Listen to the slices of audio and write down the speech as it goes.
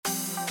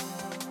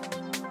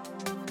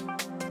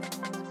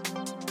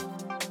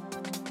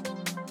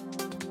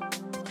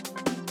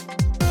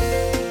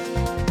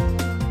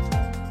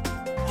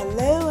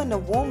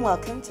and a warm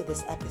welcome to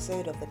this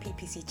episode of the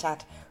PPC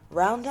Chat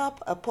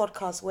Roundup, a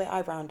podcast where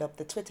I round up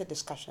the Twitter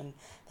discussion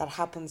that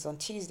happens on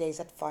Tuesdays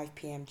at 5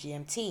 p.m.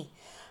 GMT.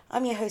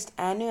 I'm your host,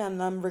 Anu,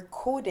 and I'm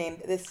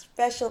recording this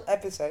special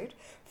episode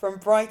from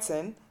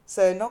Brighton.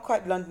 So not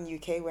quite London,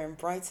 UK. We're in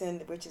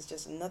Brighton, which is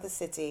just another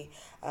city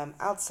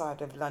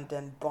outside of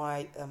London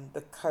by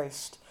the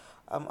coast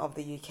of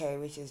the UK,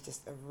 which is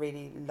just a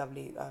really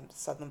lovely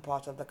southern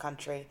part of the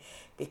country,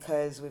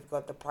 because we've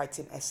got the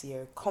Brighton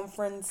SEO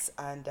conference,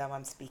 and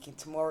I'm speaking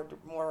tomorrow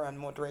and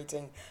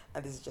moderating,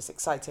 and this is just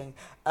exciting.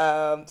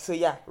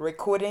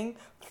 Recording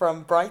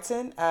from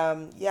Brighton.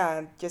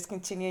 Just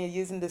continue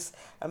using this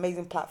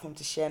amazing platform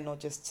to share not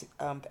just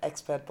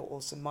expert but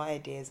also my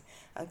ideas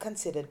and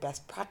considered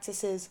best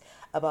practices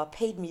about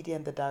paid media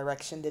and the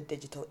direction the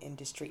digital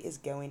industry is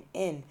going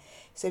in.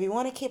 So if you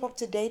want to keep up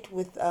to date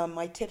with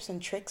my tips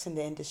and tricks in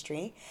the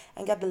industry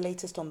and get the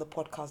latest on the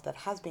podcast that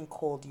has been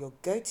called your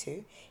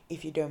go-to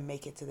if you don't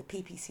make it to the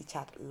PPC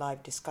Chat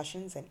live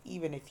discussions, and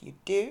even if you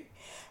do,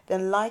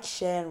 then like,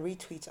 share and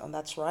retweet on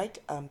That's Right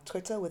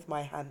Twitter with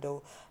my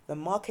handle The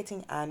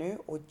Marketing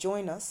Anu, or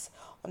join us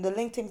on the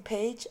LinkedIn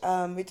page,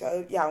 on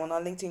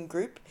our LinkedIn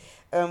group,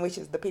 which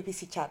is the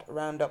PPC Chat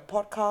Roundup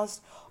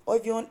podcast. Or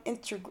if you're on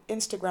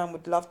Instagram,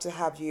 would love to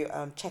have you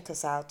check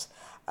us out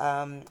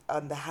on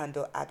the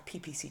handle at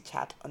PPC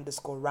Chat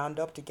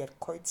 _roundup to get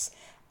quotes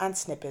and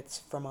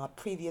snippets from our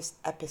previous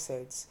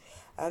episodes.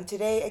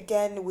 Today,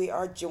 again, we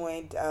are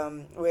joined,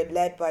 we're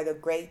led by the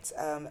great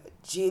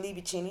Julie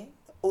Vicini,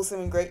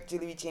 awesome and great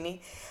Julie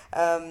Vicini,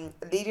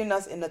 leading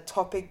us in a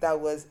topic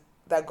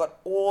that got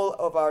all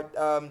of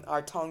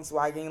our tongues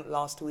wagging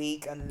last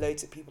week, and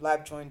loads of people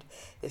have joined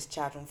this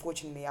chat.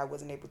 Unfortunately, I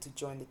wasn't able to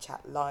join the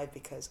chat live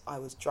because I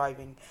was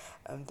driving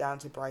down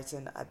to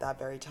Brighton at that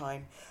very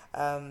time.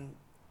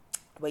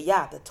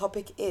 The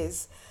topic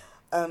is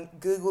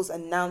Google's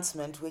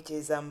announcement, which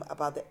is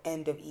about the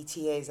end of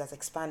ETAs, as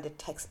expanded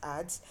text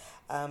ads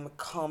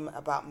come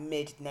about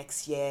mid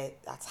next year.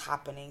 That's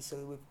happening, so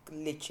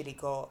we've literally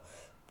got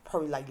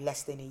probably like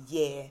less than a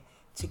year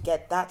to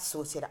get that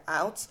sorted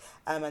out,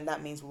 and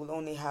that means we'll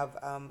only have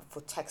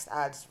for text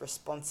ads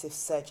responsive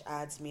search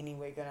ads, meaning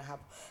we're going to have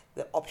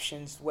the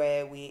options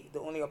where the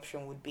only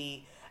option would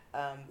be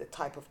the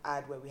type of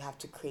ad where we have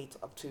to create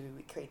up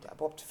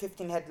to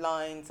 15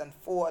 headlines and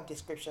 4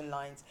 description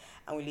lines,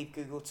 and we leave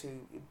Google to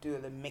do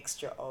the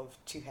mixture of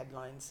 2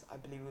 headlines, I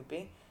believe would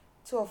be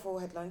 2 or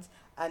 4 headlines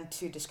and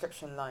 2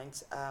 description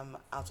lines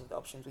out of the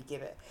options we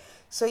give it.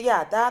 So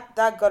yeah,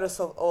 that got us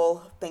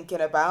all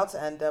thinking about,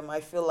 and I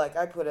feel like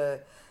I put a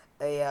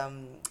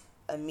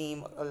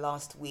meme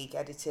last week,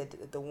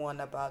 edited the one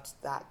about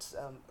that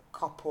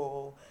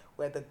couple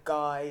where the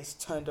guy's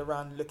turned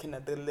around looking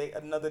at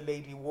another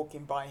lady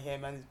walking by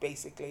him, and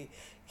basically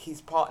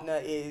his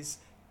partner is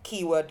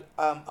keyword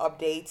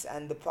updates,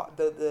 and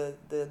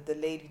the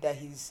lady that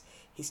he's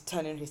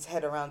turning his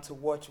head around to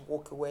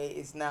walk away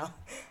is now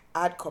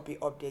ad copy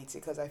updates,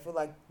 because I feel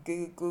like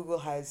Google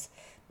has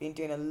been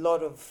doing a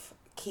lot of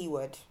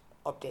keyword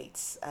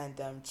updates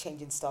and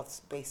changing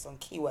stuff based on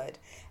keyword,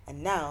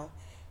 and now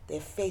they're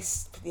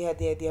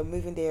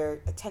moving their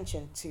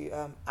attention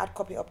to ad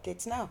copy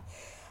updates now.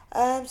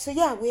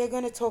 We are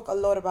going to talk a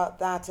lot about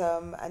that.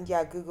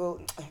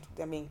 Google,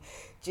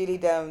 Julie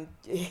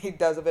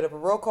does a bit of a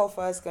roll call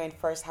for us, going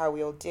first, how are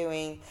we all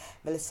doing?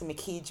 Melissa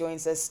McKee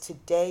joins us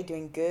today,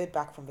 doing good,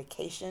 back from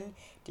vacation,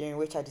 during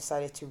which I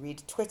decided to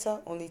read Twitter,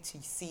 only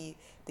to see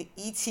the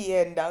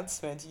ETA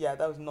announcement. Yeah,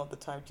 that was not the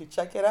time to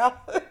check it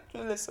out,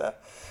 Melissa.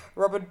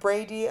 Robert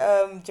Brady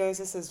joins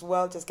us as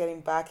well, just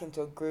getting back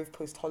into a groove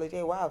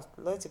post-holiday. Wow,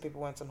 loads of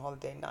people went on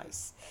holiday,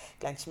 nice.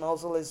 Glenn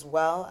Schmelzel as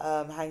well,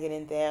 hanging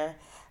in there.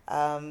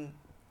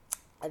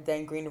 And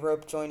then Green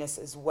Rope join us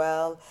as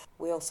well.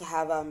 We also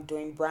have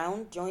Dwayne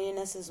Brown joining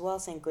us as well,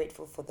 saying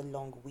grateful for the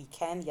long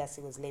weekend. Yes,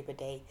 it was Labor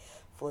Day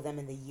for them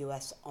in the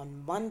US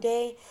on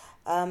Monday.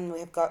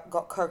 We've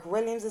got Kirk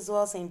Williams as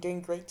well, saying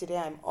doing great today.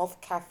 I'm off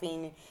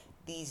caffeine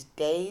these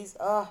days.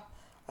 I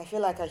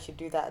feel like I should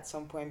do that at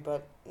some point,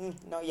 but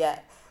not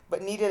yet.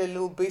 But needed a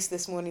little boost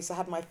this morning, so I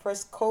had my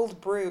first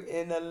cold brew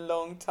in a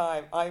long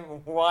time.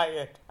 I'm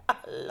wired. I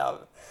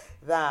love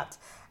that.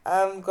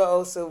 We've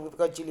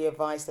got Julia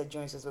Weiss that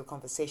joins us with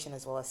conversation,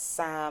 as well as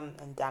Sam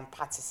and Dan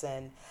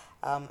Patterson,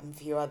 and a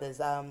few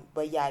others.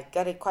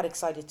 Quite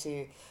excited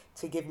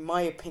to give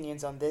my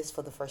opinions on this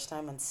for the first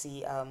time and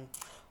see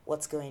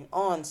what's going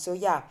on. So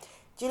yeah,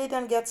 Julie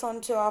then gets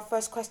on to our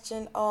first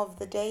question of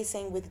the day,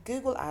 saying with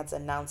Google Ads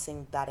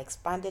announcing that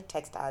expanded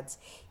text ads,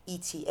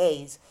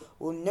 ETAs,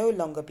 will no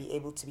longer be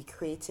able to be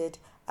created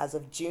as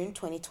of June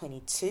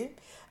 2022.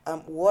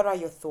 What are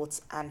your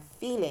thoughts and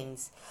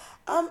feelings?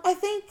 I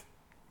think,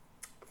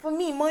 for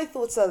me, my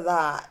thoughts are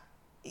that,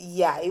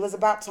 yeah, it was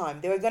about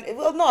time.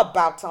 Well, not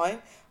about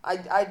time.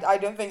 I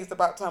don't think it's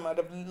about time. I'd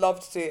have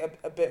loved to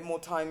a bit more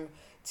time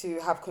to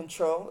have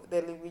control.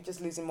 We're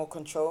just losing more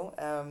control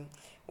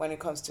when it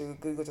comes to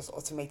Google just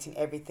automating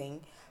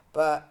everything.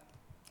 But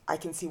I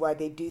can see why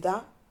they do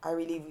that. I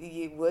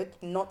really would.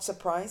 Not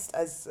surprised,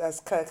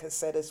 as Kirk has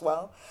said as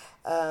well,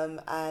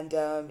 and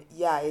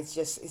yeah, it's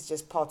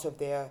just part of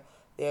their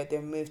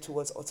move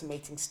towards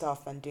automating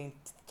stuff and doing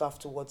stuff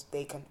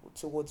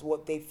towards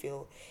what they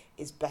feel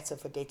is better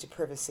for data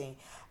privacy.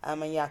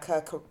 And yeah,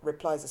 Kirk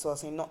replies as well,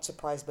 saying not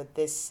surprised, but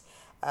this.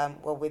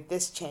 Well, with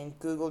this change,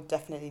 Google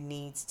definitely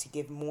needs to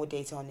give more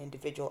data on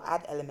individual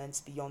ad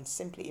elements beyond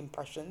simply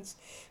impressions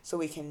so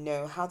we can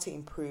know how to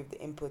improve the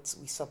inputs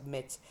we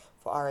submit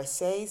for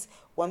RSAs.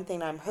 One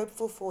thing I'm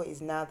hopeful for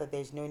is now that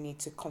there's no need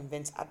to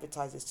convince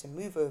advertisers to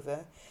move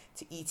over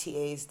to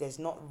ETAs, there's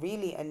not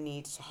really a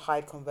need to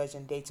hide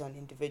conversion data on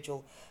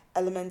individual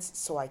elements,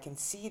 so I can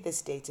see this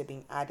data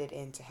being added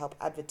in to help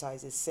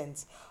advertisers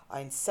since our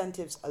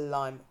incentives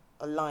align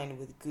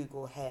with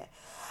Google here.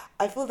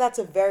 I feel that's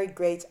a very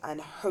great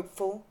and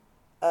hopeful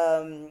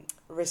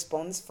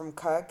response from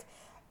Kirk.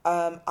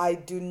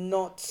 I do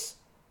not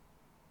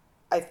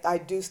I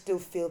do still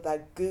feel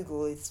that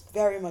Google is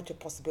very much a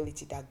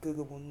possibility that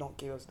Google will not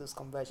give us those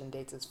conversion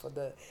data for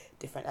the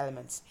different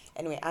elements.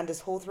 Anyway,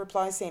 Anders Holt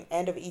replies saying,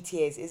 end of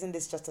ETAs, isn't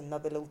this just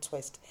another little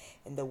twist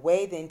in the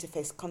way the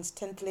interface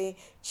constantly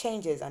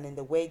changes and in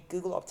the way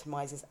Google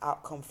optimizes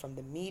outcome from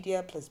the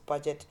media plus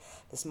budget,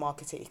 this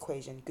marketing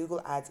equation?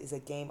 Google Ads is a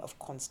game of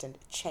constant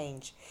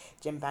change.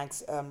 Jim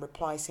Banks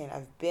replies saying,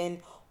 I've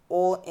been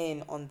all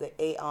in on the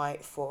AI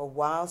for a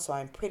while, so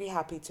I'm pretty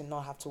happy to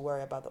not have to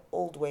worry about the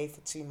old way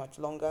for too much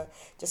longer.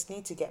 Just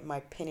need to get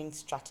my pinning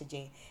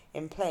strategy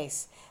in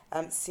place.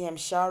 CM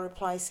Shah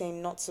replies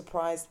saying, not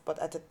surprised, but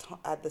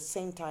at the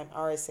same time,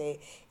 RSA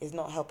is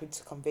not helping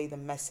to convey the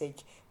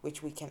message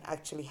which we can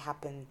actually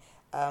happily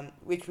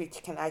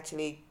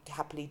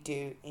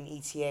do in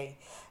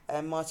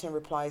ETA. Martin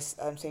replies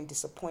saying,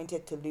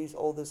 disappointed to lose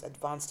all those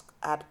advanced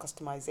ad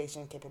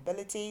customization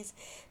capabilities.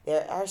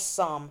 There are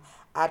some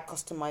ad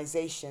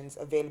customizations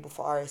available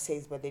for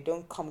RSAs, but they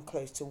don't come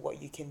close to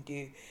what you can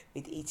do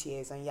with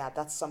ETAs. And yeah,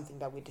 that's something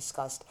that we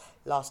discussed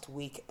last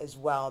week as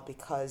well,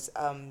 because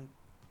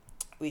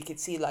we could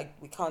see, like,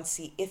 we can't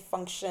see if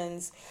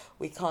functions,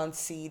 we can't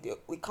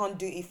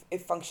do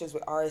if functions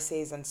with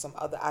RSAs and some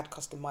other ad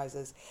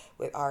customizers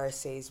with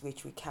RSAs,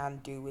 which we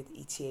can do with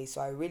ETA. So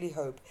I really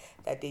hope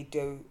that they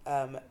do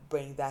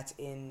bring that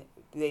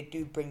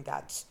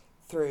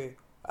through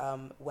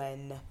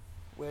when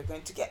we're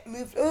going to get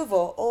moved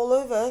all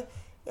over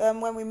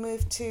when we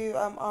move to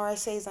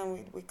RSAs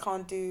and we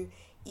can't do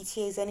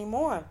ETAs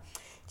anymore.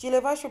 Julia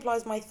Vice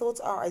replies, my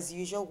thoughts are as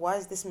usual. Why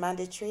is this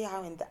mandatory?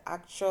 How in the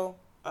actual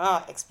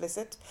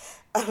explicit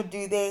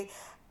do they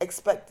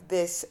expect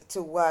this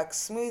to work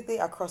smoothly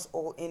across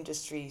all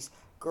industries?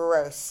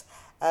 Gross.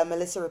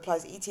 Melissa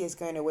replies, ETA is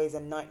going away is a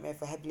nightmare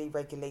for heavily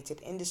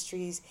regulated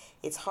industries.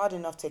 It's hard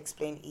enough to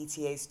explain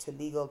ETAs to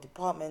legal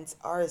departments.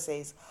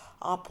 RSAs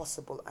are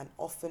possible and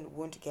often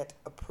won't get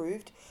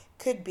approved.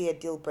 Could be a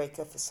deal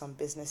breaker for some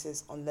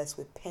businesses unless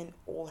we pin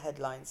all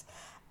headlines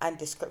and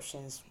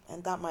descriptions,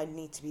 and that might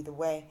need to be the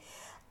way.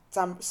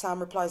 Sam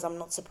replies, I'm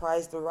not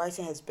surprised. The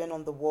writing has been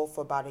on the wall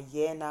for about a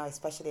year now,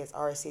 especially as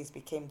RSAs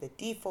became the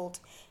default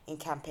in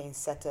campaign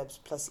setups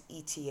plus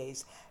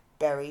ETAs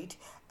buried.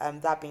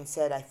 That being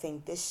said, I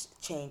think this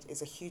change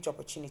is a huge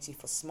opportunity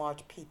for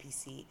smart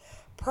PPC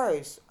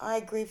pros. I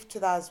agree to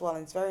that as well.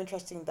 And it's very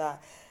interesting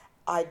that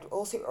I'd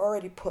also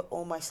already put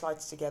all my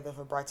slides together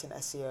for Brighton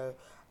SEO,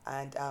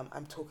 and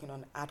I'm talking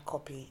on ad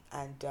copy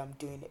and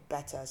doing it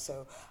better.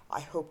 So I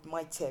hope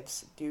my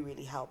tips do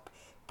really help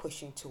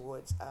pushing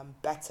towards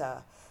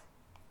better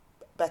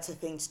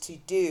things to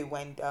do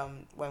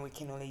when we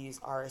can only use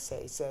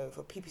RSA. So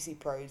for PPC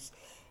pros,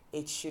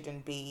 it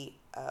shouldn't be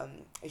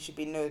it should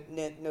be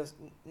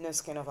no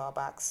skin off our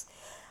backs.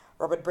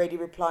 Robert Brady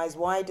replies,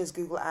 why does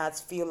Google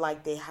Ads feel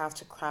like they have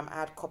to cram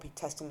ad copy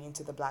testing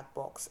into the black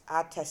box?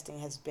 Ad testing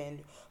has been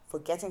for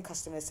getting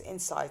customers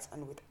insights,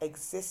 and with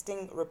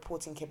existing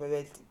reporting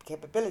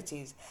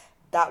capabilities,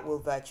 that will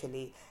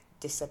virtually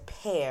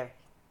disappear.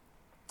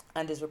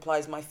 And his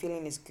replies, my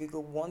feeling is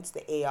Google wants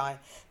the AI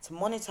to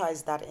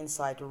monetize that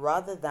insight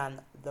rather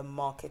than the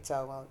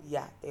marketer. Well,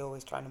 yeah, they're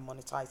always trying to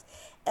monetize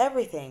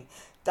everything.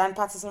 Dan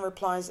Patterson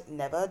replies,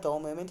 never a dull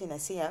moment in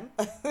SEM.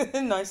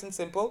 Nice and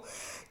simple.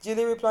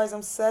 Julie replies,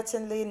 I'm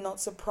certainly not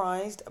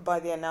surprised by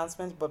the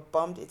announcement, but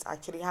bummed it's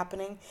actually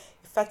happening.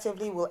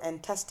 Effectively, we'll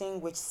end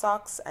testing, which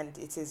sucks, and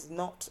it is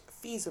not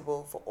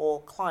feasible for all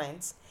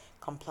clients.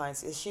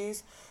 Compliance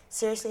issues.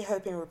 Seriously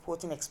hoping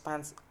reporting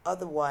expands,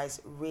 otherwise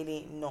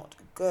really not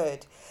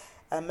good.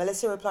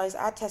 Melissa replies,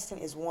 ad testing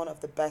is one of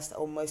the best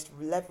or most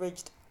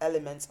leveraged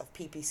elements of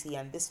PPC,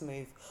 and this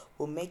move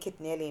will make it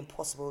nearly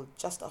impossible.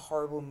 Just a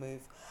horrible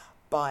move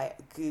by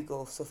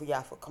Google. So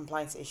for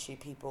compliance issue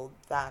people,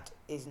 that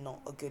is not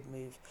a good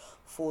move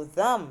for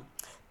them.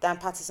 Dan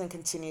Patterson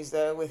continues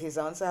though with his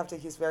answer after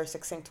his very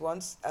succinct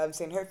ones,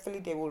 saying hopefully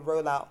they will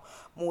roll out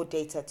more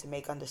data to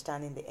make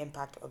understanding the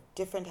impact of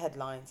different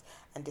headlines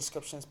and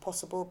descriptions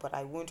possible, but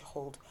I won't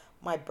hold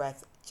my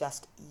breath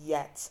just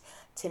yet.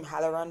 Tim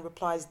Halloran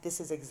replies,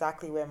 this is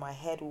exactly where my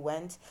head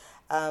went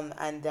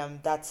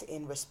That's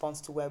in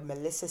response to where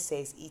Melissa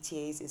says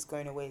ETAs is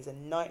going away is a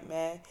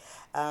nightmare.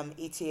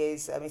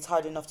 ETAs, it's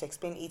hard enough to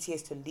explain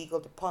ETAs to legal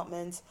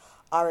departments.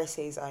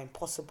 RSAs are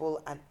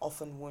impossible and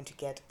often won't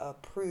get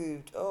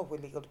approved. Oh,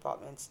 with legal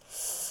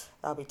departments,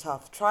 that'll be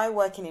tough. Try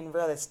working in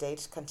real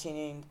estate.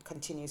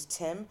 Continues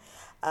Tim.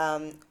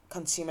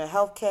 Consumer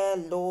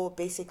healthcare, law,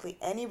 basically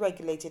any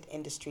regulated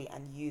industry,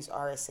 and use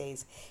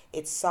RSAs.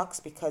 It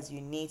sucks because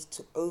you need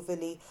to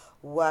overly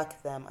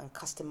work them and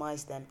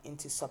customize them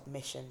into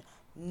submission.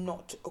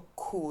 Not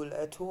cool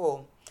at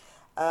all.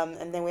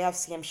 And then we have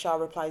CM Shah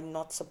reply,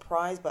 not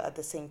surprised, but at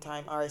the same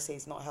time, RSA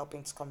is not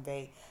helping to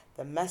convey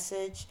the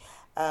message.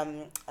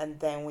 And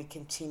then we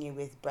continue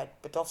with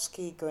Brett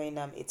Badowski going,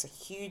 it's a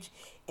huge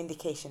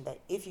indication that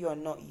if you are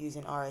not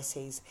using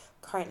RSAs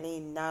currently,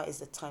 now is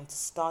the time to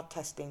start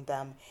testing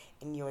them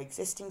in your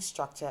existing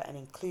structure and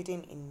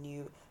including in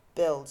new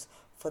builds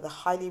for the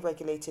highly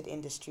regulated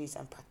industries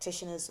and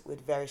practitioners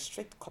with very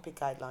strict copy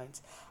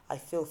guidelines. I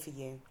feel for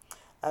you.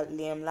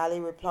 Liam Lally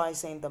replies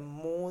saying the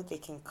more they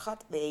can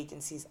cut the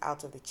agencies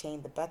out of the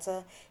chain, the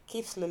better.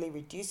 Keep slowly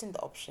reducing the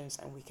options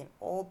and we can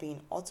all be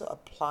in auto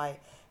apply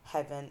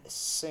heaven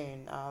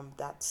soon.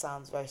 That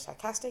sounds very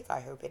sarcastic.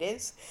 I hope it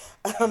is.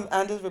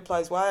 Anders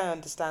replies, while I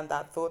understand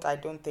that thought, I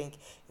don't think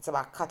it's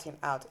about cutting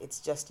out. It's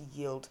just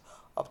yield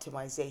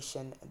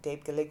optimization.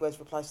 Dave Galiguez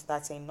replies to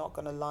that saying, not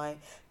gonna lie,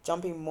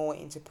 jumping more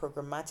into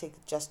programmatic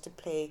just to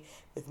play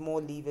with more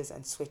levers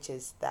and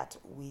switches that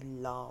we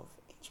love.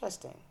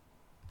 Interesting.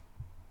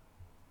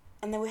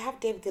 And then we have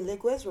Dave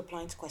Galiguez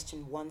replying to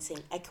question 1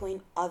 saying,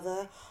 echoing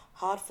other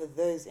hard for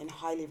those in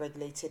highly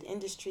regulated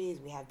industries.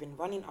 We have been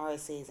running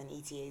RSAs and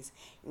ETAs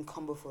in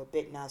combo for a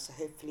bit now, so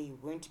hopefully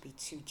it won't be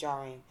too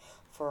jarring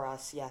for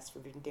us. Yes,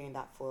 we've been doing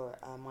that for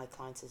my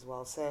clients as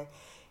well. So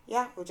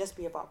yeah, it'll just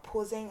be about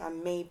pausing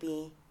and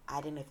maybe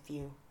adding a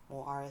few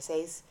more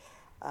RSAs.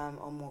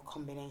 Or more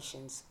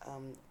combinations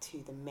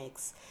to the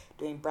mix.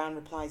 Dwayne Brown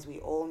replies, we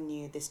all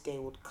knew this day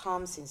would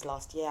come since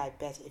last year. I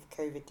bet if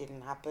COVID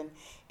didn't happen,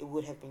 it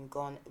would have been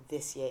gone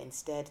this year.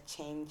 Instead,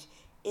 change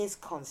is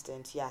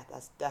constant. Yeah,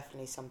 that's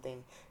definitely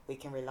something we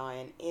can rely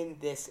on in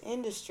this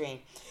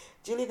industry.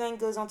 Julie then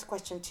goes on to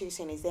question 2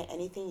 saying, is there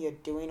anything you're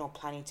doing or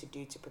planning to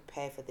do to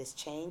prepare for this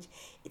change?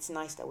 It's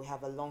nice that we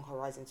have a long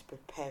horizon to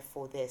prepare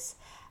for this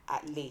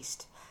at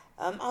least.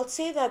 I would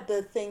say that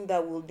the thing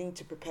that we'll need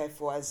to prepare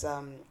for, as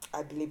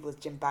I believe it was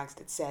Jim Banks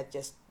that said,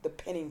 just the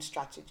pinning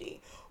strategy,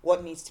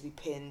 what needs to be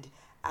pinned,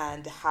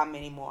 and how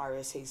many more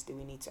RSAs do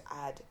we need to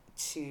add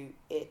to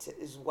it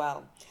as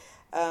well.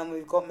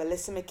 We've got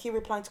Melissa McKee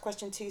replying to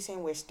question 2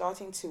 saying, we're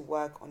starting to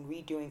work on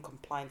redoing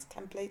compliance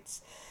templates.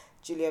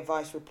 Julia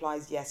Weiss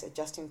replies, yes,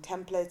 adjusting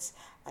templates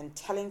and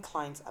telling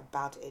clients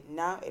about it.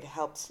 Now it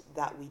helps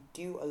that we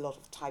do a lot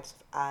of types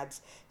of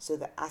ads, so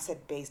the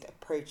asset-based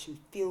approach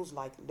feels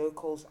like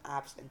locals,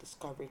 apps, and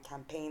discovery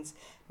campaigns,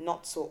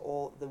 not so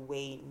all the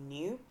way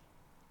new.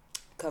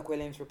 Kirk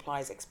Williams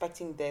replies,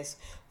 expecting this,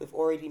 we've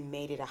already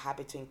made it a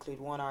habit to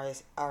include one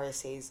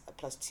RSAs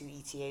plus 2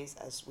 ETAs,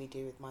 as we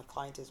do with my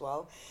client as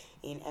well,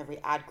 in every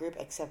ad group,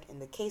 except in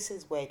the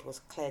cases where it was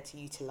clear to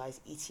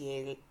utilize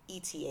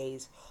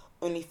ETAs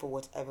only for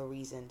whatever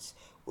reasons.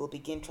 We'll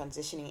begin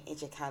transitioning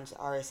each account to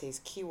RSA's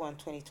Q1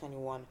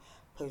 2021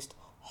 post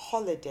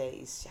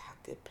holidays. Yeah,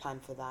 good plan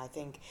for that. I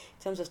think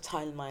in terms of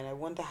timeline, I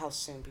wonder how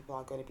soon people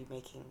are going to be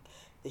making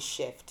the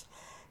shift.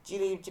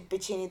 Julie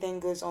Biccini then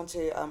goes on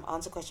to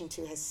answer question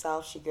 2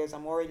 herself. She goes,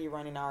 I'm already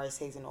running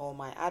RSAs in all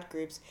my ad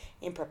groups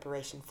in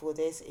preparation for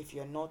this. If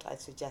you're not,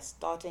 I'd suggest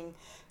starting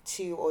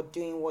to or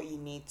doing what you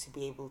need to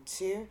be able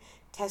to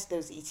test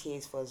those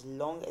ETAs for as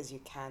long as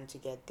you can to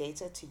get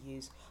data to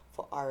use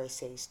for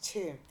RSAs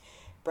too.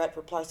 Brett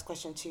replies to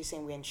question 2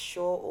 saying, we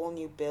ensure all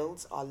new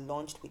builds are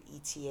launched with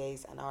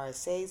ETAs and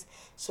RSAs,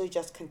 so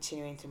just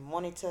continuing to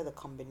monitor the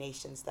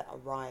combinations that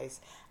arise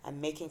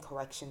and making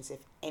corrections if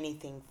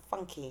anything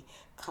funky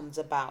comes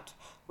about.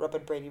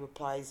 Robert Brady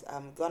replies,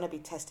 I'm gonna be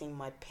testing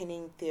my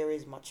pinning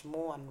theories much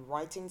more and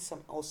writing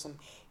some awesome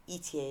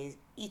ETAs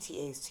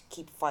to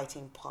keep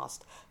fighting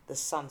past the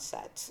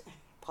sunset.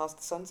 Past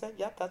the sunset,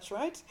 yep, that's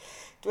right.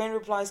 Dwayne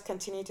replies,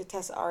 continue to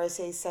test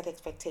RSAs, set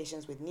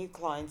expectations with new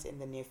clients in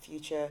the near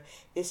future.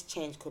 This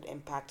change could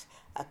impact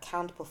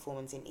account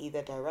performance in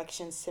either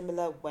direction,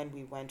 similar when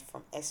we went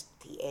from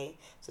STA,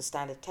 so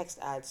standard text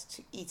ads,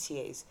 to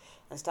ETAs.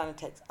 And standard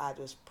text ad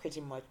was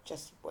pretty much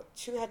just,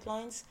 2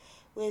 headlines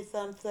with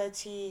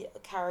 30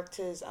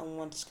 characters and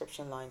 1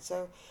 description line.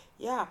 So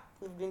yeah,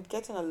 we've been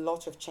getting a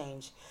lot of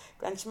change.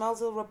 Glenn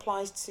Schmelzel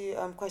replies to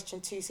question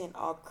 2 saying,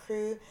 our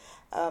crew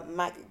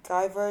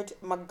MacGyvered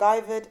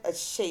a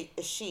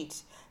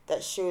sheet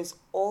that shows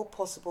all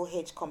possible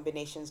H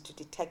combinations to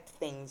detect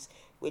things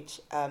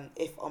which,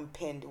 if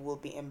unpinned, will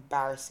be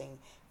embarrassing.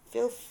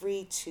 Feel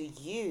free to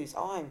use.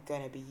 Oh, I'm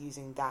going to be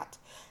using that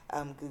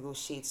Google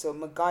Sheet. So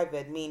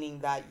MacGyvered, meaning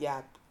that,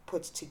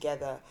 put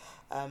together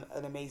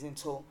an amazing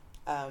tool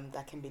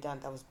that can be done.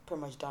 That was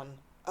pretty much done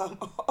um,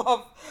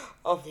 of,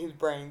 of his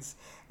brains.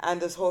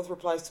 Anders Holt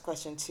replies to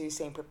question 2,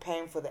 saying,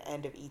 preparing for the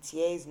end of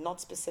ETAs, not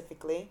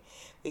specifically.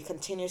 We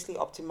continuously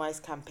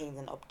optimize campaigns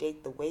and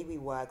update the way we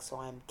work, so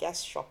I'm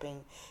guest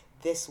shopping.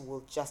 This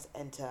will just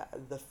enter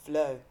the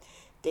flow.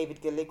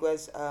 David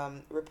Galiguas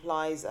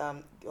replies,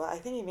 well, I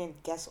think he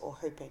meant guess or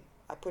hoping.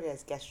 I put it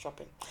as guest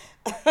shopping.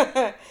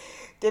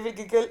 David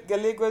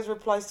Galiguas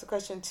replies to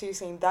question 2,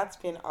 saying that's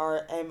been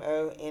our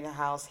MO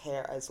in-house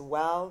here as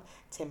well.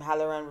 Tim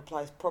Halloran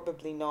replies,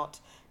 probably not.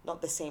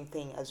 Not the same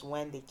thing as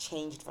when they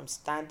changed from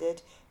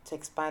standard to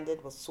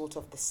expanded was sort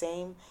of the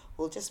same.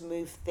 We'll just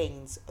move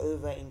things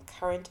over in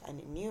current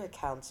and new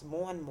accounts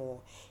more and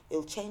more.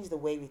 It'll change the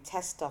way we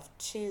test stuff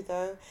too,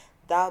 though.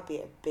 That'll be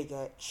a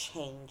bigger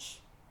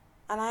change.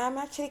 And I am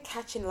actually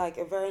catching like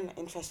a very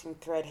interesting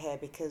thread here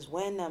because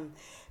when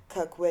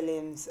Kirk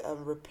Williams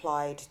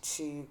replied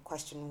to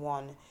question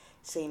 1,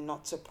 saying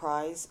not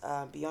surprised,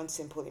 beyond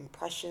simple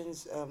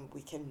impressions,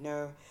 we can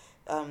know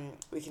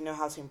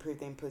how to improve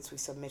the inputs we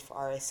submit for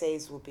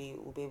RSAs. We'll be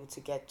able to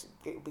get.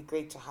 It will be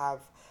great to have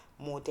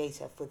more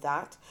data for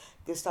that.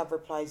 Gustav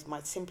replies,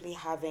 might simply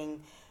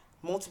having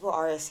multiple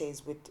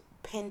RSAs with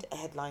pinned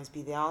headlines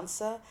be the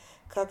answer?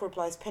 Kirk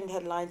replies, pinned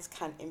headlines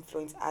can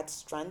influence ad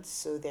strength,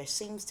 so there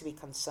seems to be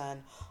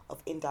concern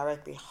of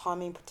indirectly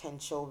harming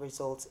potential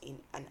results in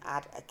an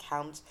ad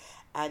account.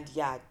 And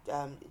yeah,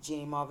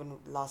 Jeannie Marvin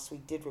last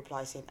week did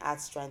reply saying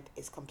ad strength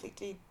is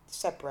completely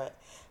separate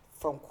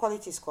from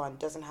quality score and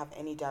doesn't have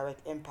any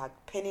direct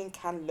impact. Pinning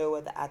can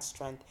lower the ad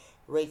strength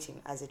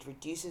rating as it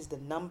reduces the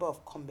number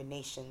of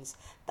combinations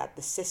that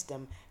the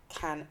system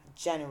can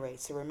generate.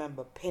 So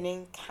remember,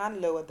 pinning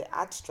can lower the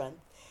ad strength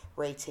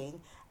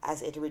rating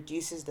as it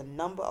reduces the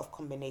number of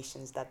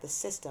combinations that the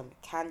system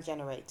can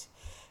generate.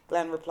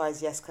 Glenn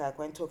replies, yes, Kirk,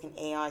 when talking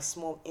AI,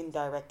 small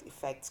indirect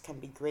effects can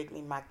be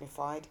greatly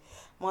magnified.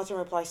 Martin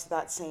replies to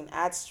that saying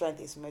ad strength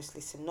is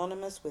mostly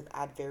synonymous with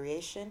ad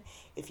variation.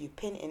 If you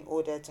pin in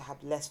order to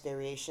have less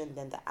variation,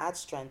 then the ad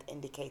strength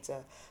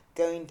indicator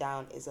going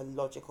down is a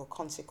logical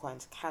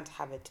consequence. Can't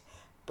have it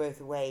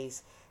both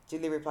ways.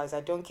 Julie replies,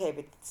 I don't care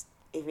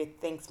if it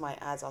thinks my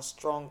ads are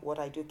strong. What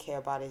I do care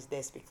about is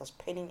this, because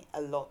pinning a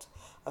lot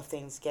of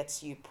things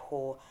gets you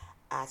poor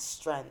at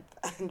strength.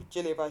 And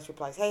Julia Vice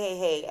replies,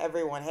 hey,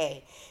 everyone,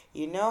 hey.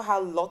 You know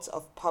how lots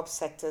of pub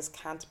sectors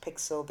can't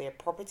pixel their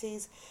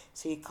properties,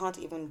 so you can't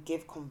even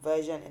give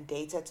conversion and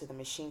data to the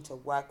machine to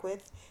work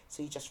with.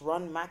 So you just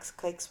run max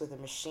clicks with a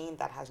machine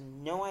that has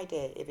no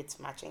idea if it's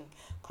matching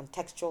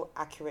contextual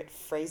accurate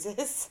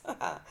phrases.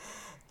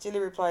 Julie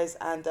replies,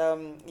 and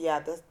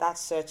that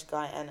search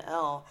guy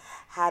NL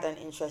had an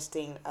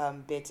interesting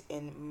bit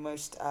in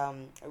most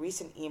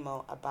recent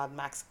email about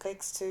max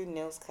clicks to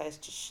Nils Cash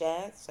to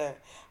share. So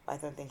I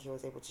don't think he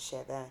was able to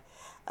share there.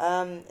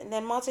 And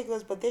then Marta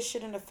goes, but this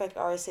shouldn't affect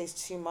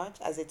RSAs too much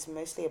as it's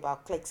mostly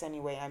about clicks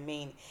anyway. I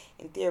mean,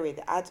 in theory,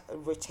 the ad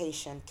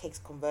rotation takes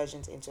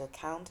conversions into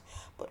account,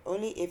 but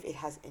only if it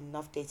has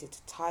enough data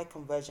to tie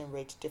conversion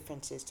rate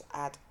differences to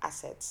ad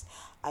assets.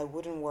 I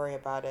wouldn't worry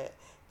about it.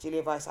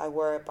 Julia Weiss, I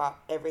worry about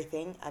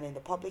everything, and in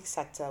the public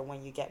sector,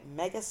 when you get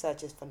mega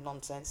searches for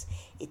nonsense,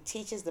 it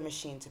teaches the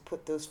machine to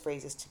put those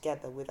phrases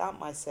together without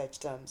my search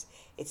terms.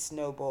 It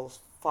snowballs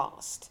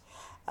fast.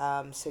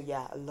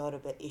 A lot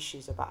of the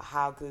issues about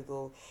how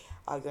Google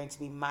are going to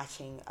be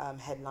matching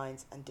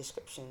headlines and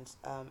descriptions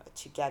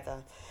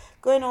together.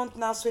 Going on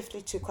now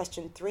swiftly to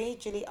question 3,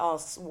 Julie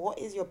asks, what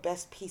is your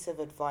best piece of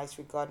advice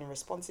regarding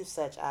responsive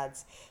search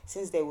ads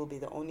since they will be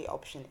the only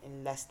option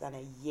in less than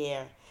a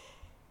year?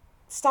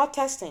 Start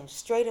testing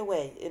straight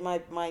away.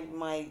 My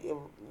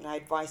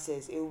advice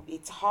is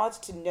it's hard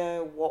to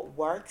know what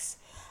works,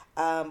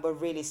 but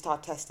really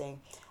start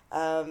testing.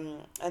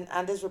 And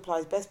Anders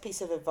replies, best piece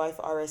of advice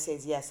for RSA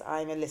is yes,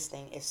 I'm a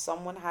listening. If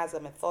someone has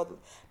a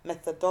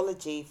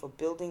methodology for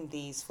building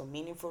these for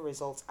meaningful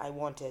results, I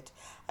want it.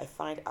 I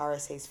find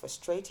RSAs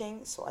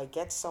frustrating, so I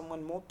get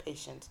someone more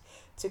patient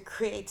to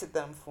create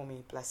them for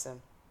me. Bless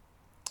him.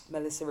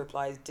 Melissa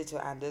replies, ditto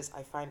Anders,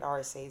 I find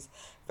RSAs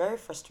very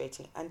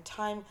frustrating and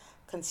time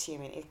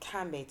consuming. It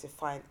can be to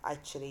find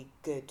actually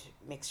good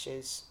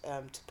mixtures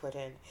to put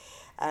in.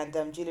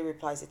 And Julie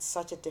replies, it's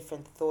such a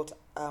different thought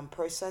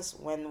process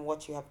when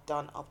what you have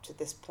done up to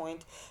this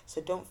point. So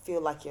don't feel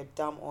like you're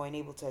dumb or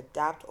unable to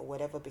adapt or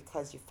whatever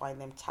because you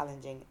find them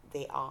challenging.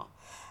 They are.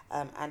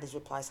 Anders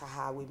replies,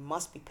 haha, we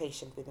must be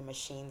patient with the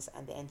machines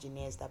and the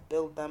engineers that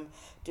build them.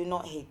 Do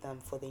not hate them,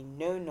 for they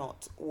know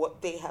not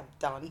what they have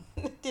done.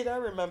 Did I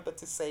remember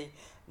to say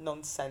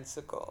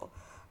nonsensical?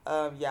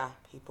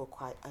 People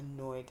quite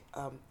annoyed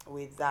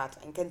with that.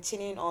 And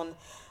continuing on,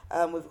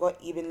 we've got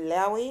Eben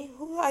Lowy,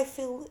 who I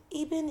feel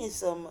Eben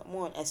is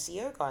more an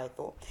SEO guy, I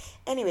thought.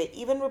 Anyway,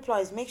 Eben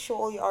replies, make sure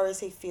all your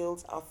RSA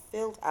fields are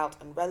filled out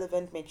and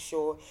relevant. Make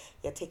sure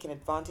you're taking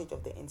advantage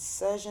of the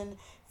insertion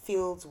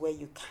fields where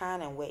you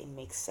can and where it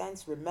makes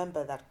sense.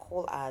 Remember that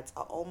call ads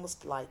are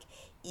almost like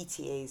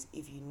ETAs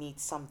if you need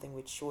something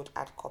with short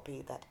ad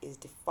copy that is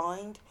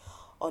defined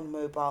on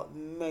mobile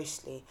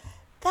mostly.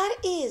 That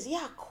is,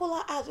 yeah,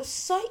 caller ads or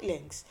site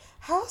links.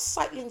 How are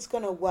site links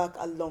going to work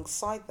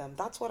alongside them?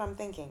 That's what I'm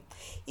thinking.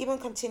 Even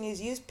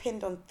continues, use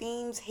pinned on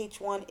themes.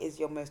 H1 is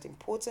your most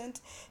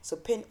important. So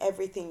pin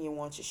everything you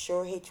want to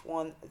show.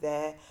 H1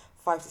 there,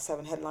 5 to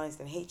 7 headlines.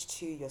 Then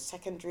H2, your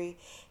secondary.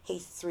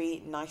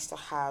 H3, nice to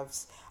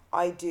haves.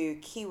 I do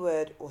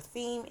keyword or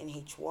theme in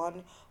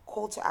H1.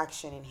 Call to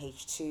action in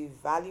H2.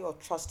 Value or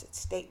trusted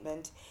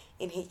statement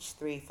in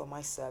H3 for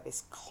my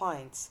service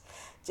clients.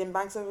 Jim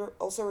Banks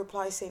also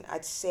replies saying,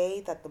 I'd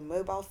say that the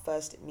mobile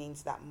first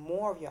means that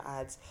more of your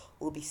ads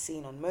will be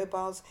seen on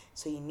mobiles,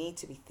 so you need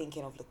to be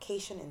thinking of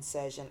location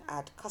insertion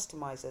ad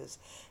customizers.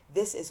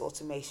 This is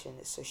automation,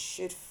 so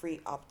should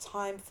free up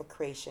time for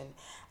creation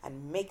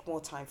and make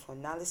more time for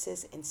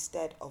analysis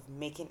instead of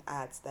making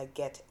ads that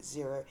get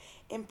 0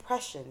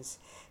 impressions.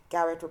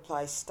 Garrett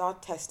replies,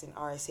 start testing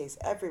RSAs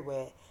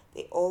everywhere.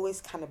 They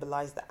always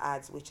cannibalize the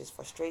ads, which is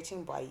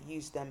frustrating, but I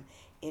use them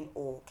in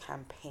all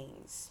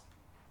campaigns.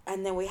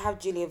 And then we have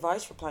Julia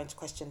Weiss replying to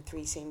question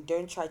 3 saying,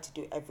 don't try to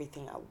do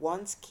everything at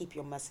once. Keep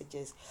your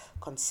messages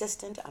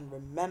consistent. And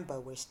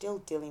remember, we're still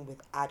dealing with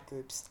ad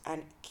groups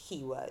and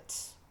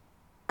keywords.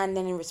 And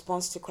then in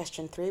response to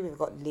question 3, we've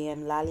got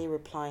Liam Lally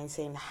replying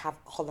saying,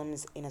 have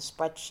columns in a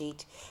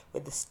spreadsheet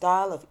with the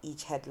style of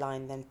each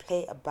headline, then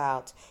play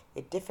about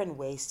with different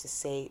ways to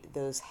say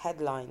those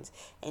headlines.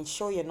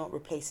 Ensure you're not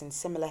replacing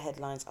similar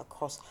headlines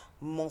across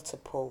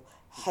multiple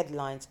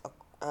headlines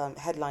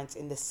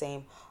in the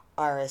same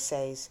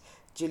RSAs.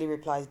 Julie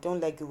replies, don't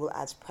let Google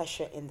Ads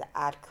pressure in the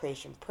ad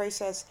creation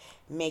process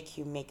make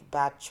you make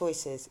bad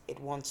choices.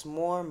 It wants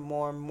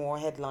more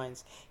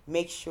headlines.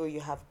 Make sure you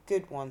have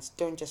good ones.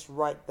 Don't just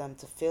write them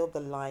to fill the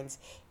lines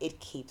it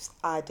keeps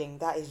adding.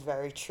 That is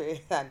very true.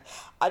 And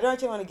I don't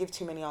actually want to give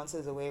too many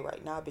answers away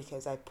right now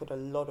because I put a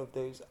lot of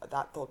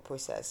that thought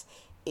process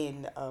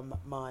in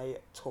my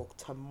talk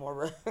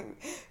tomorrow.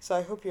 So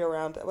I hope you're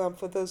around. Well,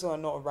 for those who are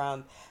not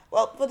around,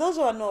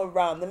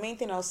 the main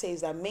thing I'll say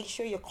is that make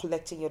sure you're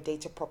collecting your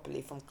data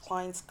properly from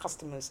clients,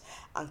 customers,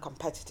 and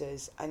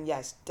competitors. And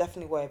yes,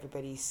 definitely what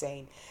everybody is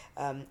saying.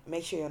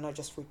 Make sure you're not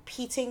just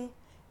repeating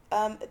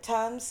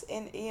terms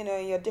in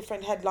your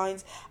different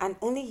headlines, and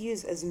only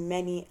use as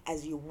many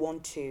as you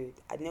want to.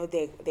 I know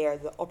they are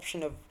the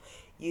option of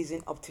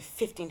using up to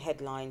 15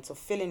 headlines or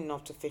filling in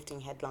up to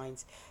 15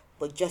 headlines,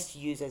 but just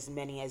use as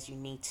many as you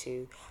need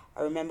to.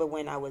 I remember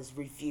when I was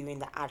reviewing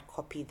the ad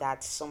copy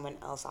that someone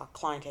else, our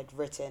client, had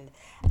written,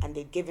 and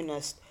they'd given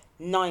us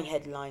 9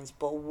 headlines,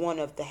 but one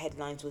of the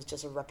headlines was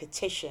just a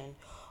repetition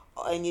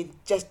and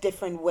just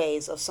different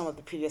ways of some of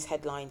the previous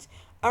headlines.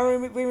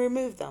 And we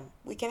remove them.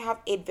 We can have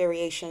 8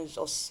 variations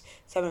or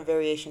 7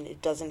 variations.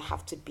 It doesn't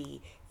have to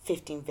be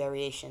 15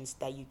 variations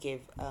that you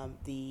give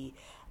the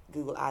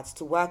Google Ads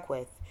to work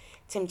with.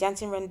 Tim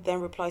Jansen then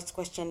replies to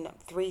question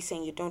 3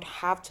 saying, you don't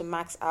have to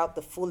max out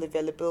the full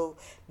available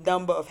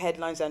number of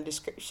headlines and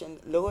description.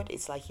 Lord,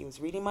 it's like he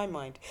was reading my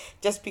mind.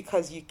 Just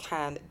because you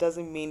can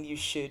doesn't mean you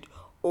should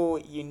or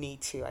you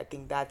need to. I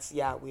think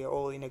we are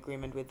all in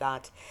agreement with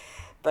that.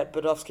 But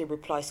Budovsky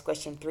replies to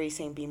question 3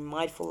 saying, be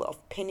mindful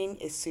of pinning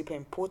is super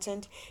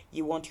important.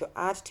 You want your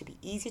ad to be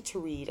easy to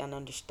read and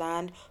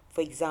understand.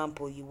 For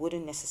example, you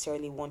wouldn't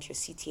necessarily want your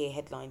CTA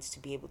headlines to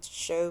be able to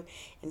show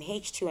in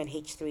H2 and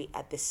H3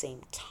 at the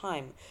same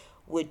time,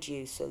 would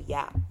you? So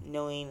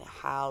knowing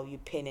how you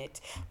pin it,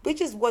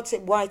 which is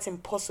why it's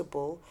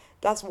impossible.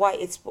 That's why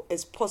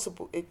it's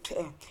possible.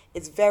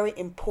 It's very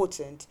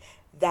important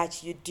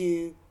that you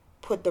do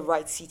put the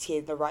right CTA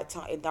in the right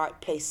time, in the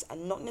right place,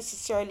 and not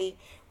necessarily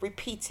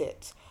repeat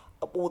it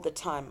all the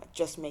time.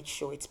 Just make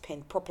sure it's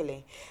pinned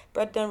properly.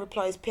 Brett then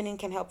replies, pinning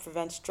can help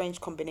prevent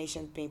strange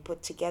combinations being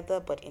put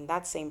together, but in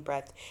that same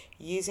breath,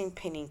 using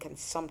pinning can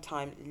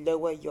sometimes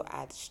lower your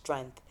ad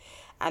strength.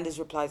 Anders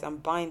replies, I'm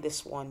buying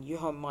this one. You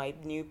are my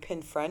new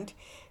pin friend.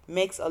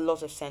 Makes a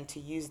lot of sense to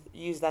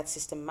use that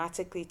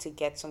systematically to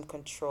get some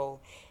control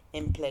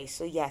in place.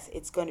 So yes,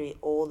 it's going to be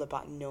all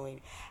about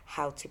knowing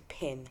how to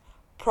pin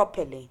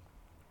properly.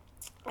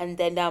 And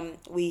then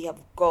we have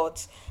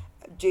got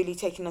Julie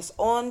taking us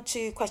on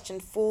to question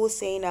 4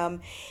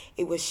 saying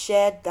it was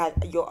shared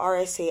that your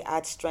RSA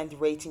ad strength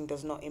rating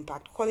does not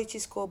impact quality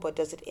score, but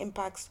does it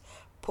impact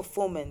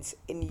performance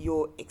in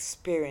your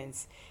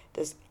experience?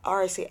 Does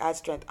RSA ad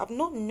strength? I've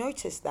not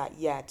noticed that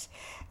yet.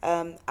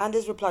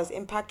 Anders replies,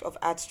 impact of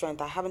ad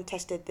strength. I haven't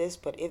tested this,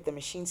 but if the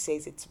machine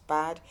says it's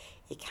bad,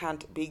 it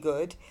can't be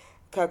good.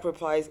 Kirk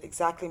replies,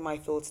 exactly my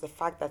thoughts. The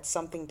fact that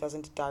something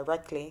doesn't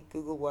directly,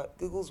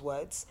 Google's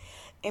words,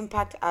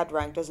 impact ad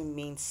rank doesn't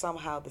mean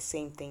somehow the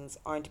same things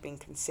aren't being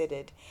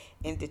considered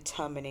in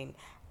determining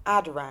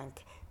ad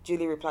rank.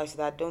 Julie replies to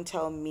that, don't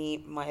tell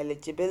me my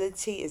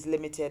eligibility is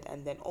limited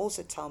and then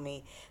also tell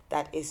me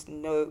that is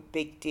no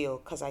big deal,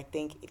 because I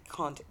think it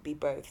can't be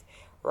both.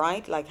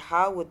 Right? Like,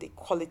 how would the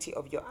quality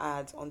of your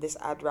ads on this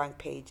ad rank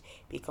page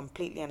be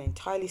completely and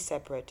entirely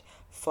separate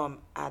from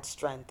ad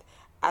strength?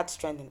 Ad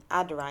strength and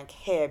ad rank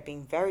here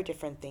being very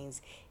different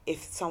things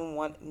if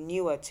someone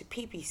newer to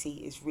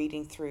PPC is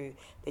reading through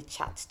the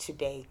chat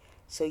today.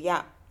 So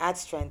ad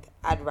strength,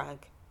 ad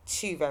rank,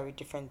 2 very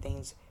different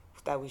things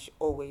that we should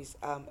always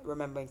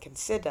remember and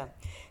consider.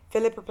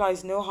 Philip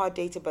replies, no hard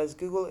data, but as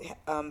Google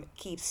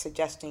keeps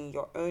suggesting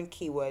your own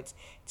keywords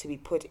to be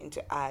put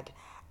into ad,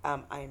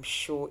 I am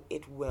sure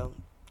it will.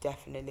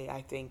 Definitely,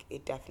 I think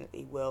it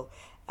definitely will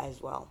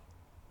as well.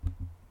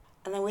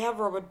 And then we have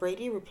Robert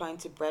Brady replying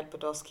to Brett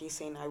Podolsky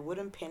saying, I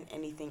wouldn't pin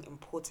anything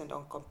important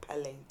or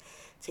compelling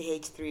to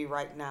H3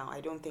 right now.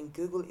 I don't think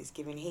Google is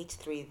giving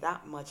H3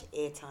 that much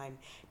airtime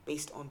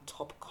based on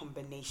top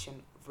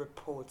combination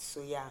reports.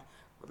 So yeah,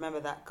 remember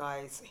that,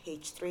 guys.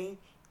 H3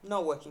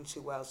 not working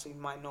too well, so you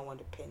might not want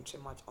to pin too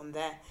much on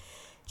there.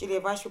 Julia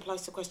Vice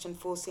replies to question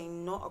 4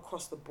 saying, not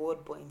across the board,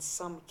 but in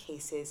some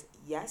cases,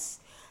 yes.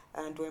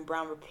 And Dwayne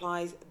Brown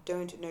replies,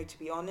 don't know to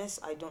be honest.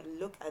 I don't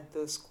look at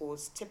those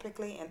scores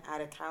typically in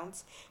ad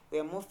accounts. We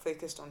are more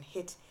focused on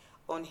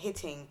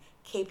hitting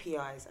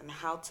KPIs and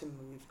how to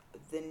move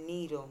the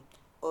needle.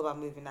 All about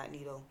moving that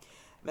needle.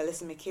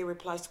 Melissa McKay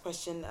replies to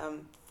question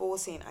 4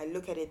 saying, I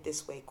look at it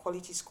this way.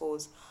 Quality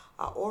scores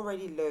are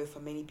already low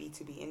for many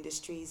B2B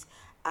industries.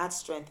 Ad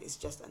strength is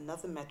just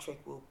another metric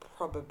we'll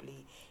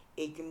probably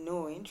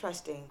ignore.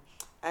 Interesting.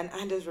 And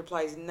Anders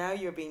replies, now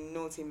you're being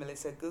naughty,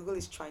 Melissa. Google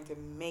is trying to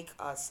make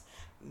us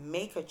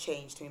make a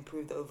change to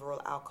improve the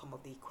overall outcome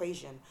of the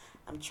equation.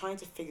 I'm trying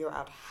to figure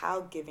out how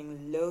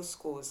giving low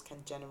scores can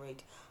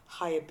generate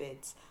higher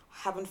bids.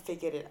 Haven't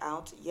figured it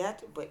out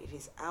yet, but it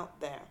is out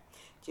there.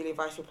 Julia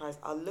Vice replies,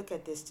 I'll look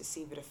at this to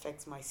see if it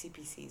affects my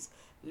CPCs.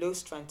 Low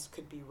strengths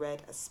could be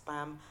read as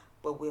spam,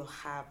 but we'll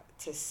have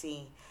to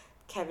see.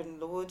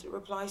 Kevin Lord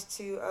replies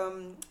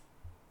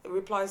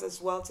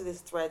as well to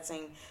this thread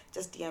saying,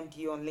 just DM'd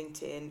you on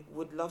LinkedIn,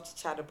 would love to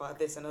chat about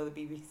this and other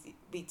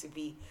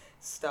B2B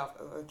stuff.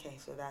 Oh, okay,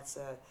 so that's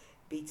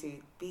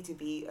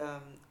B2B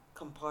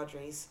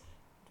compadres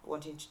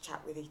wanting to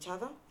chat with each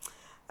other.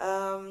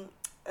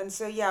 And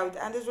so yeah,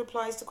 Anders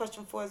replies to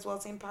question 4 as well.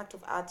 It's impact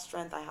of ad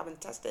strength. I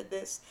haven't tested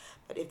this,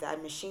 but if the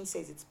ad machine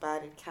says it's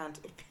bad, it can't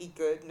be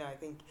good. No, I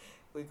think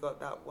we got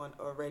that one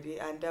already.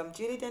 And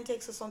Julie then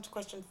takes us on to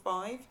question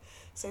 5.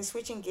 Since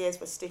switching gears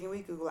but sticking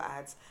with Google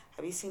Ads,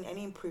 have you seen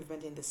any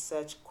improvement in the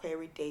search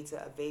query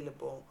data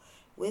available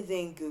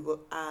within Google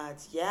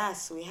Ads?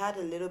 Yes, we had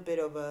a little bit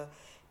of a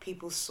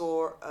people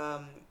saw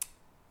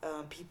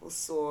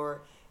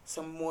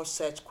some more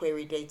search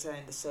query data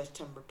in the search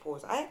term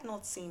reports. I have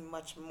not seen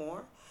much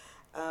more.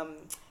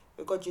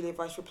 We got Julia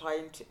Vice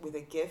replying with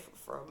a GIF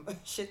from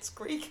Schitt's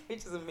Creek, which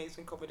is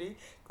amazing comedy,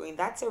 going,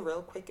 that's a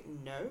real quick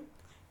no.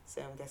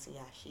 So I'm guessing,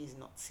 yeah, she's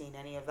not seen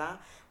any of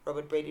that.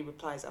 Robert Brady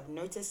replies, I've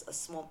noticed a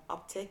small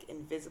uptick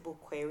in visible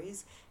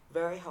queries.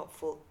 Very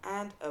helpful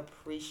and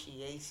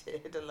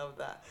appreciated. I love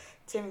that.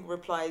 Tim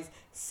replies,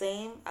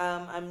 same.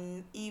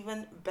 I'm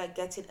even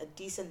getting a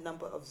decent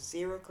number of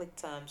zero-click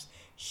terms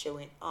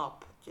showing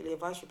up. Julia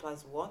Vice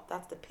replies, what?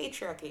 That's the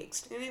patriarchy,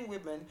 excluding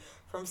women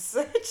from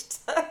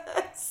search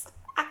terms.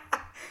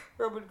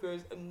 Robert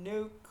goes,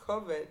 no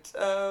comment.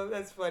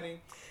 That's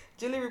funny.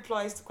 Julie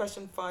replies to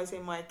question 5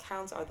 saying, my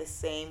accounts are the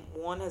same.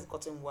 One has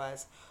gotten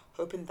worse.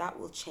 Hoping that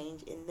will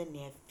change in the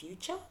near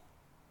future.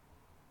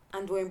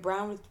 And Dwayne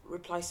Brown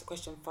replies to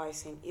question 5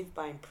 saying, if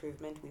by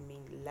improvement we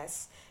mean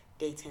less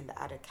data in the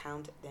ad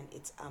account, then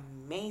it's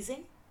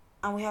amazing.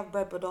 And we have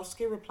Brett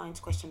Bodowski replying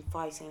to question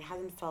 5 saying,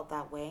 hasn't felt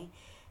that way.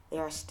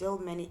 There are still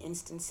many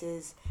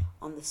instances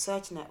on the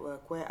search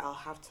network where I'll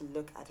have to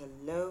look at a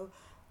low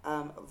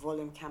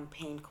volume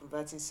campaign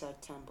converting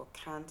search term but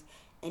can't.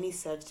 Any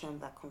search term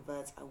that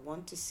converts, I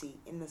want to see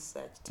in the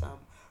search term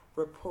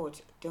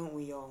report, don't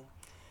we all?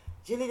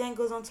 Julie then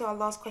goes on to our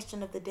last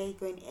question of the day,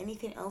 going,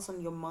 anything else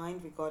on your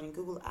mind regarding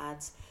Google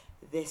Ads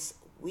this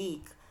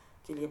week?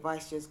 Julia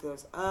Vice just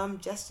goes,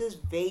 gestures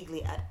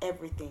vaguely at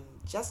everything,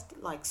 just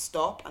like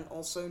stop and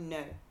also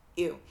no.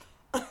 Ew.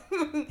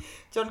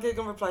 John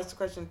Kagan replies to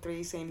question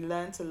 3 saying,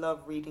 learn to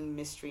love reading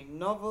mystery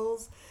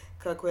novels.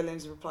 Kirk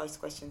Williams replies to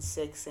question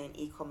 6 saying,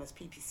 e-commerce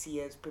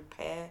PPCers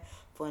prepare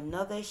for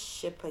another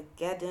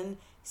Shippageddon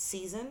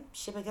season,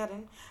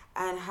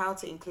 and how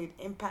to include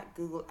impact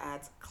Google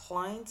Ads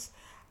clients.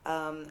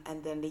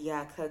 And then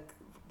Kirk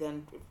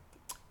then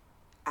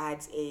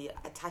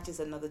attaches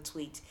another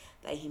tweet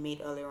that he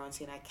made earlier on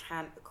saying,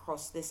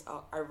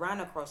 I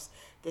ran across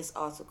this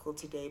article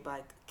today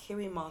by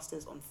Kiri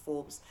Masters on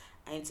Forbes.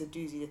 I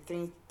introduce you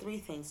to three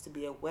things to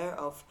be aware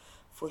of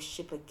for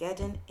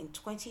Shippageddon in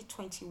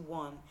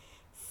 2021.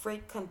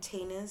 Freight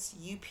containers.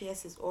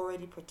 UPS is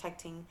already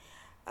projecting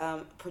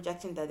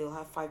that they'll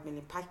have 5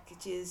 million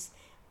packages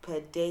per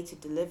day to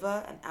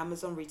deliver, and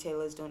Amazon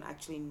retailers don't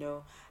actually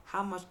know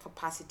how much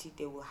capacity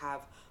they will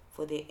have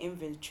for their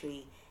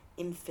inventory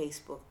in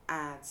Facebook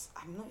ads.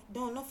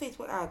 Not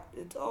Facebook ads.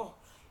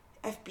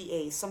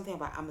 FBA, something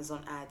about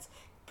Amazon ads.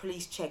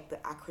 Please check the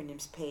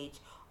acronyms page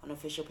on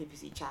official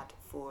PPC chat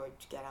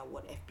to get out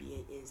what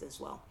FBA is as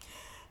well.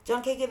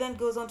 John Kagan then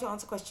goes on to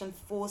answer question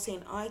 4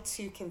 saying, I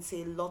too can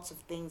say lots of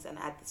things and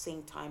at the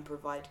same time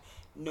provide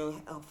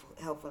no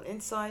helpful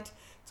insight.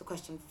 To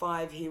question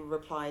 5, he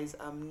replies,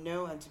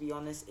 no, and to be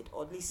honest, it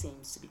oddly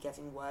seems to be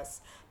getting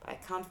worse, but I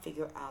can't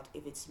figure out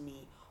if it's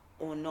me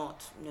or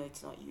not. No,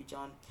 it's not you,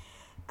 John.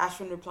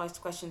 Ashwin replies to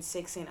question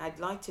 6 saying, I'd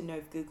like to know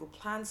if Google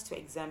plans to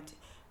exempt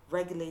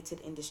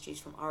regulated industries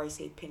from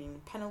RSA pinning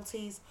and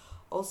penalties.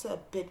 Also, a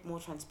bit more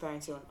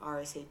transparency on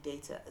RSA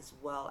data as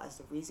well as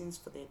the reasons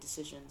for their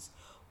decisions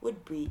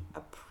would be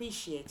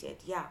appreciated.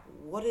 Yeah,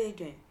 what are they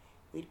doing?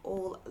 We'd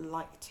all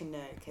like to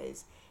know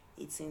because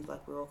it seems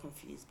like we're all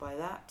confused by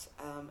that,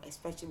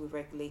 especially with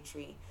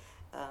regulatory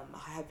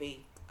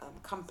heavy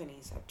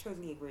companies. I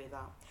totally agree with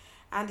that.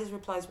 Anders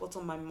replies, what's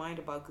on my mind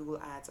about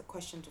Google Ads? A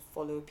question to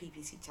follow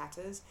PPC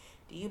chatters.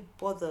 Do you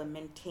bother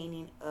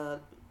maintaining a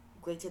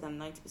greater than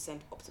 90%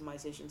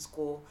 optimization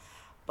score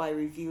by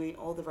reviewing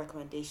all the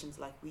recommendations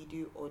like we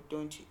do, or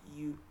don't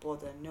you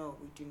bother? No,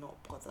 we do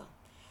not bother.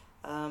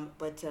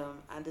 But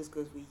Anders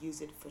goes, we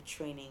use it for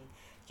training.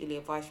 Julia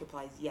Vice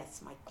replies,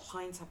 yes, my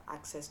clients have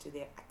access to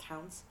their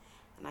accounts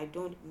and I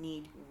don't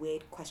need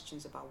weird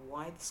questions about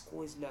why the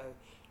score is low,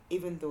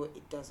 even though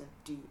it doesn't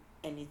do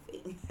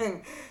anything.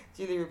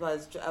 Julie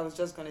replies, I was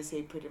just going to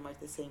say pretty much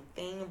the same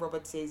thing.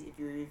 Robert says, if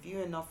you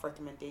review enough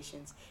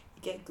recommendations,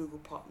 you get Google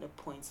Partner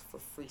points for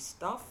free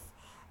stuff.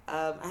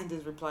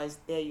 Anders replies,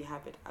 there you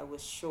have it. I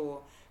was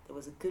sure there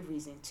was a good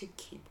reason to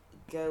keep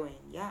going.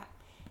 Yeah,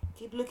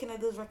 keep looking at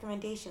those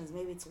recommendations.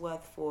 Maybe it's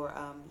worth for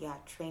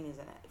training,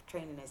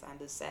 as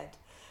Anders said.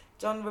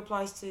 John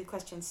replies to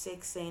question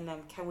 6 saying,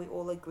 can we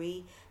all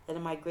agree that a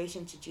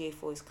migration to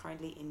GA4 is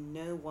currently in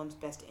no one's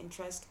best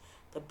interest?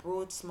 The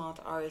broad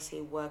smart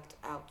RSA worked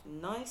out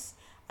nice.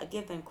 I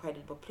give them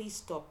credit, but please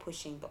stop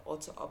pushing the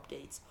auto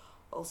updates.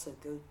 Also,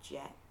 go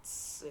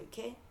Jets.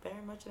 Okay,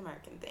 very much an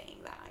American thing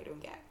that I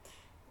don't get.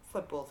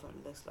 Football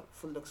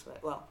looks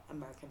like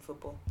American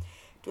football.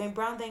 Dwayne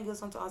Brown then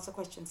goes on to answer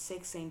question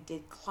 6 saying,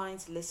 did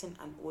clients listen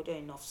and order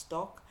enough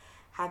stock?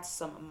 Had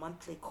some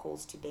monthly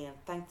calls today and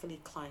thankfully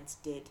clients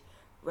did.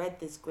 Read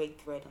this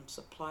great thread on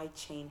supply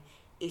chain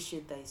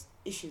issues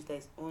that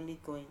is only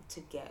going to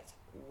get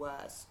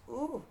worse.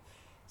 Ooh,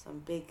 some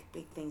big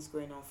things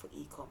going on for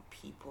ecom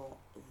people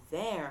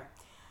there.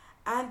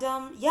 And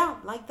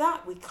like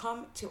that, we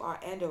come to our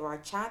end of our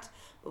chat.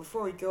 But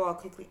before we go, I'll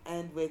quickly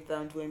end with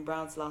Dwayne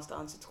Brown's last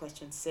answer to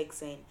question 6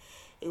 saying,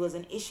 it was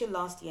an issue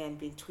last year and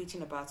been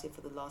tweeting about it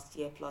for the last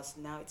year plus.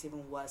 Now it's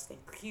even worse than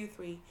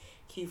Q3,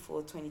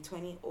 Q4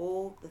 2020.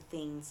 All the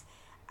things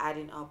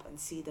adding up and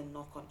see the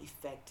knock-on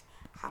effect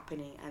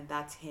happening. And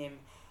that's him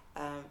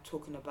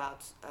talking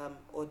about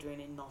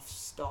ordering enough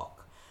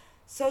stock.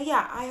 So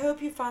yeah, I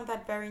hope you found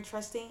that very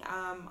interesting.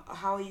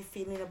 How are you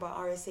feeling about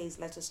RSAs?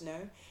 Let us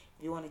know.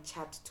 If you want to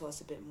chat to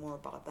us a bit more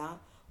about that,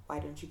 why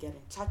don't you get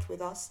in touch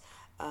with us?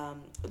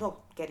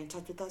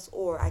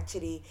 Or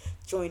actually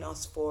join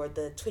us for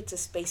the Twitter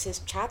Spaces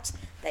chat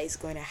that is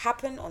going to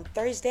happen on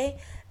Thursday.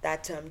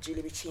 That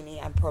Julie Piccini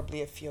and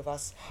probably a few of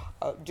us,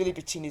 Julie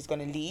Piccini is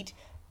going to lead,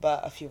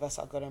 but a few of us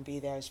are going to be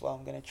there as well.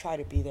 I'm going to try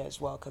to be there as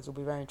well because it'll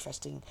be very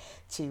interesting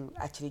to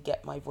actually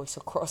get my voice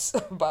across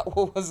about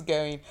what was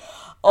going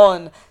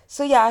on.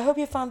 So yeah, I hope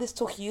you found this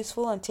talk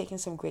useful and taking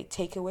some great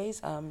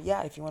takeaways.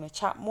 If you want to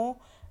chat more,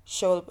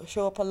 show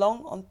up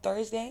along on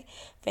Thursday.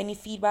 If any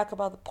feedback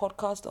about the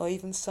podcast or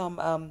even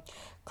some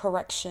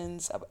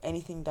corrections of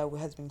anything that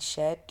has been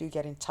shared, do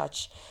get in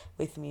touch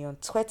with me on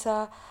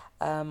Twitter.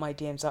 My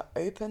DMs are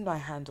open. My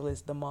handle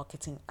is The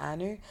Marketing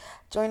Anu.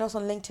 Join us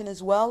on LinkedIn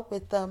as well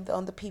with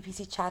on the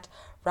PPC Chat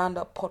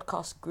Roundup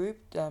podcast group.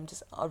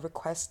 Just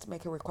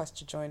make a request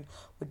to join.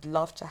 Would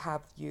love to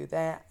have you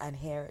there and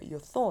hear your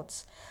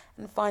thoughts.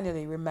 And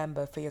finally,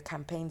 remember, for your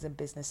campaigns and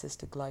businesses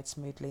to glide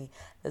smoothly,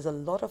 there's a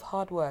lot of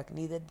hard work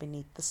needed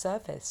beneath the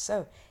surface.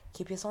 So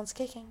keep your songs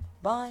kicking.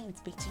 Bye and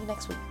speak to you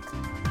next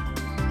week.